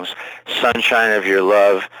songs, Sunshine of Your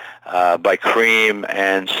Love by Cream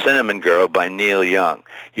and Cinnamon Girl by Neil Young.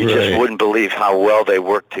 You just wouldn't believe how well they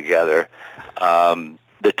work together.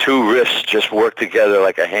 The 2 riffs just work together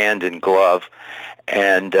like a hand in glove.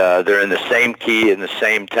 And they're in the same key and the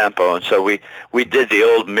same tempo. And so we did the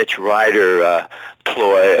old Mitch Ryder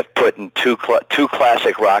ploy of putting two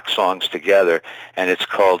classic rock songs together, and it's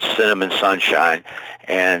called Cinnamon Sunshine.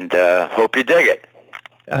 And hope you dig it.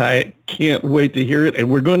 I can't wait to hear it, and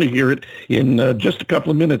we're going to hear it in just a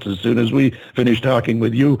couple of minutes. As soon as we finish talking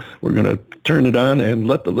with you, we're going to turn it on and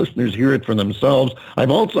let the listeners hear it for themselves.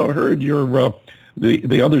 I've also heard your...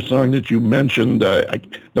 The other song that you mentioned, I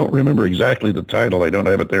don't remember exactly the title. I don't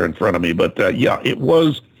have it there in front of me, but it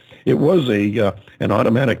was an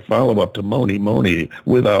automatic follow-up to Moni Moni,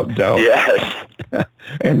 without doubt. Yes.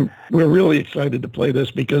 And we're really excited to play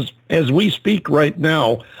this because as we speak right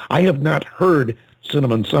now, I have not heard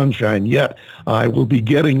Cinnamon Sunshine yet. I will be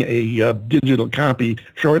getting a digital copy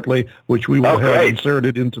shortly, which we will have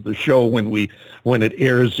inserted into the show when it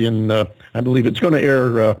airs in. I believe it's going to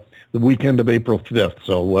air. The weekend of April 5th,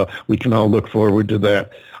 so we can all look forward to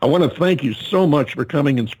that. I want to thank you so much for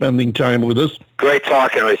coming and spending time with us. Great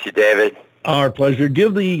talking with you, David. Our pleasure.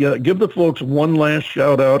 Give the folks one last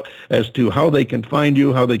shout out as to how they can find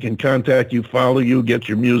you, how they can contact you, follow you, get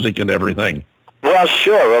your music and everything. Well,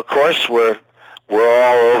 sure. Of course, we're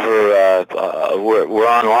all over. We're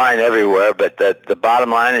online everywhere. But the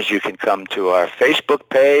bottom line is you can come to our Facebook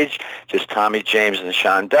page, just Tommy James and the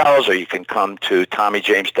Shondells, or you can come to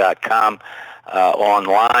TommyJames.com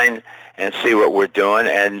online and see what we're doing.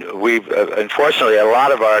 And we've unfortunately a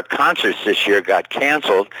lot of our concerts this year got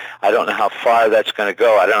canceled. I don't know how far that's going to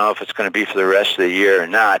go. I don't know if it's going to be for the rest of the year or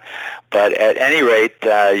not. But at any rate,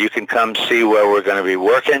 you can come see where we're going to be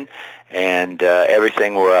working and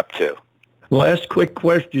everything we're up to. Last quick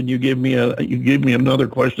question. You gave me another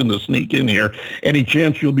question to sneak in here. Any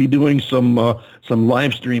chance you'll be doing some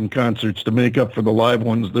live stream concerts to make up for the live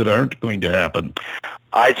ones that aren't going to happen?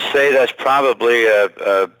 I'd say that's probably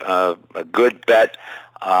a good bet.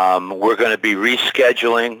 We're going to be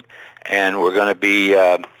rescheduling, and we're going to be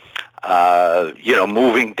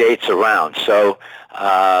moving dates around. So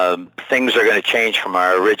things are going to change from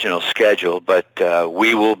our original schedule, but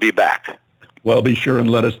we will be back. Well, be sure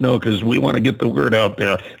and let us know because we want to get the word out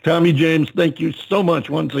there. Tommy James, thank you so much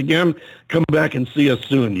once again. Come back and see us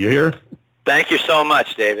soon. You hear? Thank you so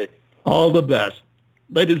much, David. All the best.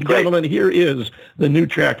 Ladies and gentlemen, here is the new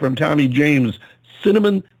track from Tommy James,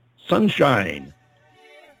 Cinnamon Sunshine.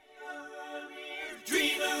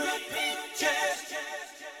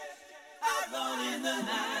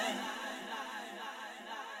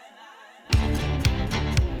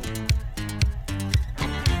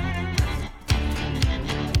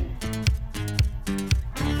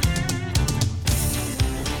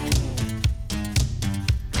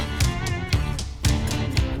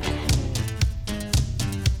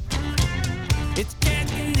 It's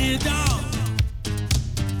getting near dawn,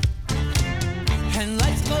 and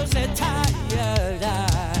lights close their tired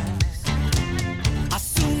eyes. I'll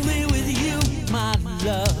soon be with you, my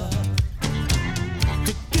love,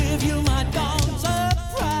 to give you my dawn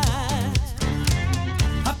surprise.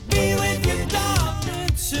 I'll be with you,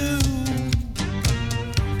 darling, soon.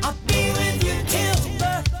 I'll be with you till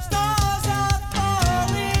the stars are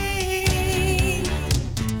falling.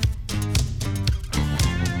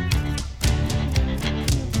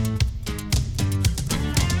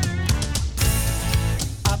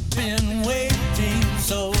 I've been waiting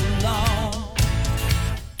so long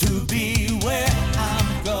to be where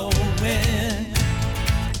I'm going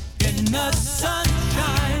in the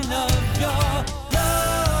sunshine of your love.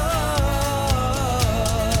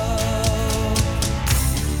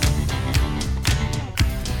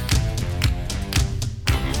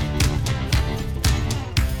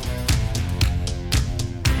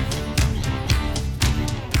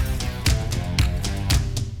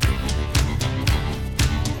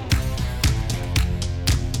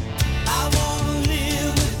 I wanna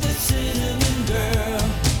live with the cinnamon girl.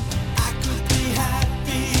 I could be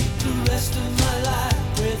happy the rest of my life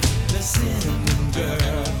with the cinnamon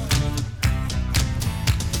girl.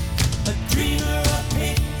 A dreamer of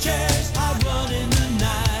pictures, I run in the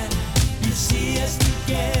night. You see us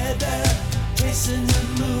together, chasing the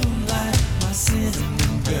moonlight, my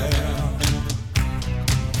cinnamon girl.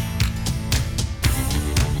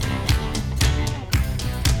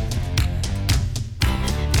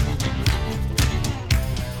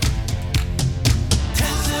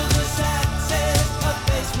 Tenses the saxes, a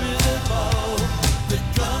bass with a bow. The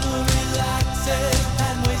drummer relaxes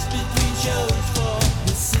and waits between shows for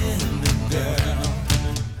the cinnamon girl.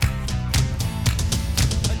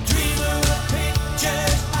 A dreamer of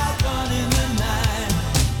pictures, I run in the night.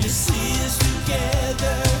 You see us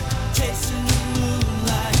together, chasing the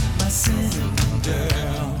moonlight, my cinnamon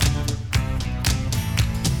girl.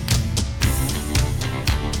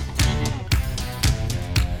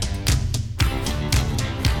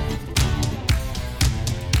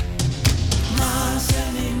 Mom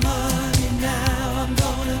send me money now, I'm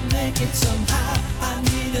gonna make it somehow. I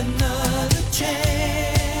need another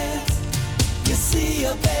chance. You see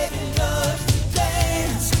your baby loves to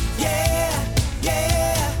dance. Yeah,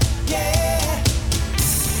 yeah, yeah.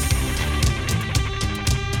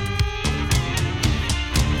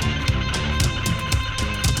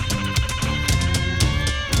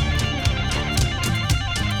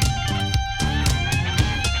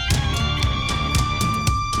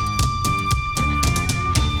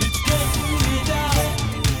 It's getting me down,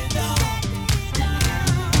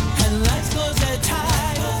 and lights close their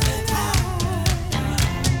tight.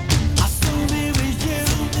 I'll soon be with you,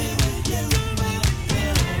 to give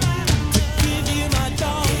you my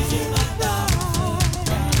dawn.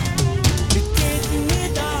 It's getting me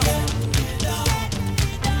down,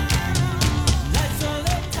 lights close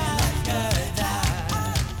their tight.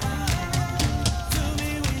 Soon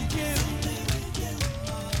be with you,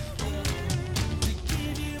 to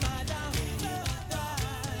give you my dawn.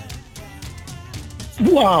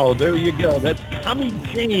 Wow, there you go. That's Tommy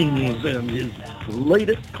James and his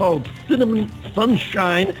latest called Cinnamon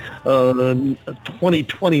Sunshine, a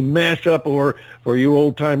 2020 mashup, or for you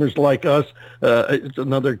old-timers like us, it's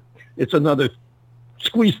another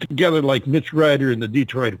squeezed together like Mitch Ryder and the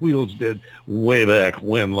Detroit Wheels did way back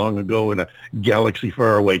when, long ago in a galaxy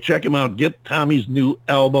far away. Check him out. Get Tommy's new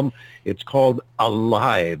album. It's called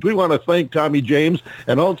Alive. We want to thank Tommy James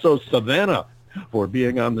and also Savannah for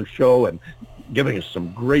being on the show and giving us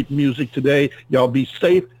some great music today. Y'all be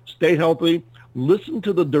safe, stay healthy, listen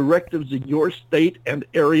to the directives in your state and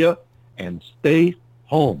area, and stay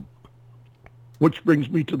home. Which brings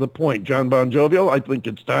me to the point, John Bon Jovial, I think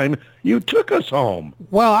it's time you took us home.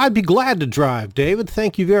 Well, I'd be glad to drive, David.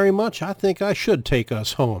 Thank you very much. I think I should take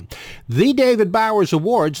us home. The David Bowers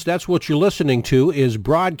Awards, that's what you're listening to, is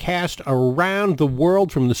broadcast around the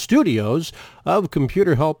world from the studios of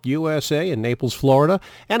Computer Help USA in Naples, Florida,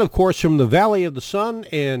 and of course from the Valley of the Sun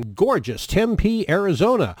in gorgeous Tempe,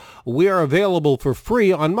 Arizona. We are available for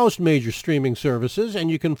free on most major streaming services, and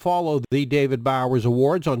you can follow the David Bowers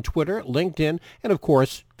Awards on Twitter, LinkedIn, and of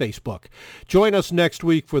course Facebook. Join us next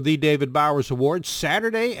week for the David Bowers Awards,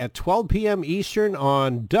 Saturday at 12 p.m. Eastern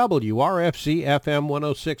on WRFC FM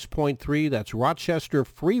 106.3. That's Rochester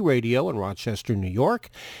Free Radio in Rochester, New York.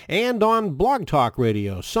 And on Blog Talk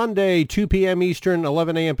Radio, Sunday, 2 p.m. Eastern,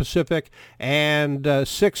 11 a.m. Pacific, and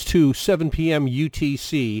 6 to 7 p.m.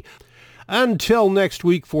 UTC. Until next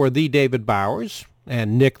week for the David Bowers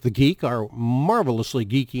and Nick the Geek, our marvelously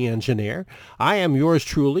geeky engineer, I am yours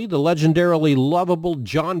truly, the legendarily lovable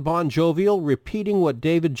John Bon Jovial, repeating what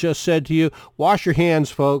David just said to you. Wash your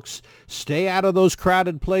hands, folks. Stay out of those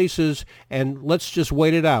crowded places, and let's just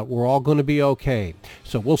wait it out. We're all going to be okay.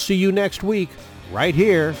 So we'll see you next week right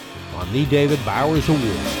here on the David Bowers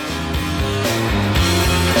Awards.